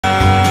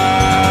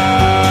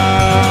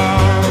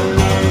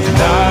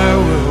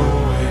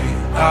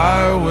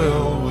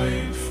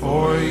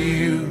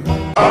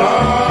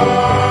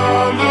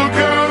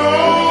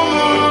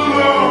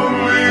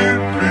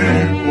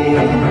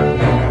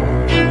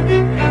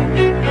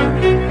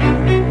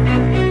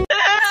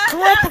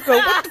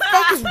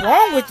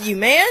wrong with you,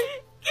 man?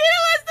 Kiddo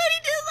said he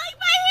didn't like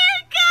my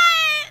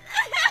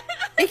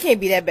haircut. It can't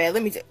be that bad.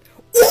 Let me tell.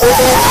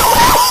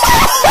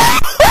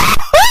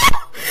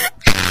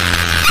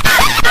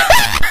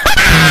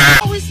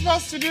 Are we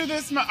supposed to do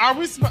this? Are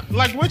we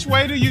like, which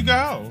way do you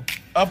go?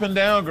 Up and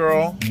down,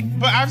 girl.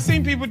 But I've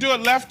seen people do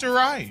it left to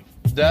right.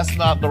 That's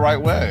not the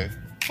right way.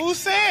 Who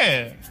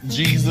said?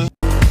 Jesus.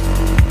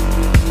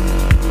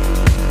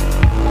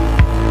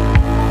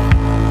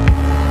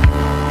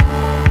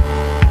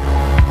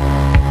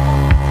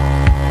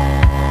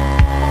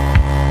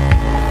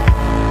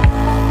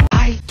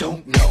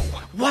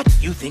 What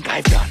you think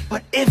I've done,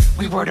 but if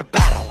we were to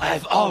battle,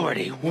 I've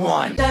already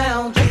won.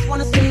 Down, just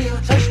wanna see you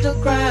touch the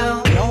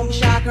ground. Don't be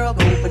shy, girl,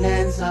 go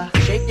bonanza.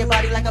 Shake your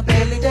body like a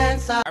belly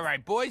dancer. All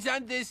right, boys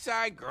on this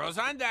side, girls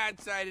on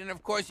that side, and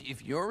of course,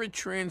 if you're a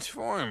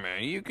transformer,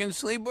 you can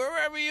sleep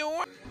wherever you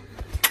want.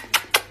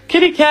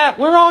 Kitty cat,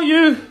 where are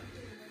you?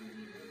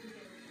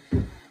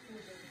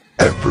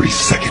 Every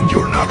second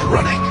you're not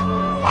running,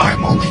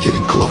 I'm only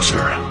getting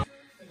closer.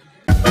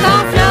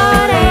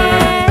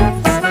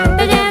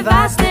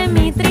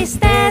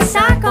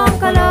 Con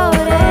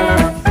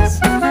colores,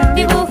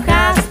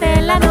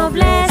 dibujaste la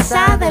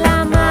nobleza de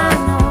la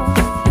mano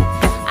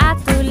a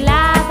tu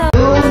lado.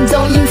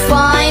 Don't you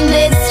find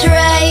it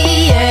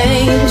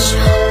strange?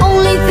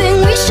 Only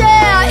thing we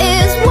share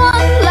is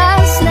one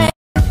last name.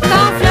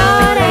 Con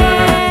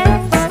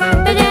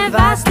flores, te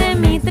llevaste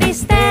mi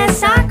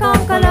tristeza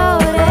con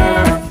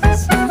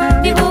colores,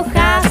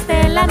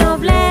 dibujaste la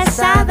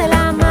nobleza de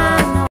la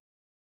mano.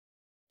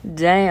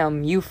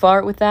 Damn, you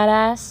fart with that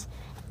ass?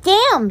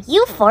 Damn,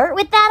 you fart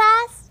with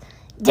that ass?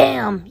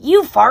 Damn,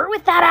 you fart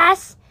with that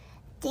ass?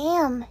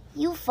 Damn,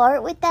 you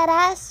fart with that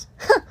ass?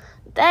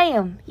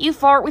 Damn, you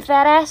fart with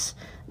that ass?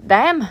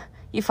 Damn,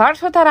 you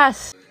fart with that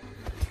ass?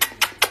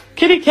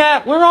 Kitty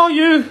cat, where are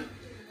you?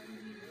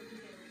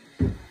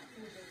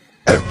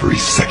 Every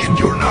second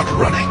you're not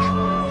running,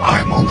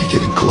 I'm only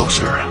getting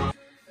closer.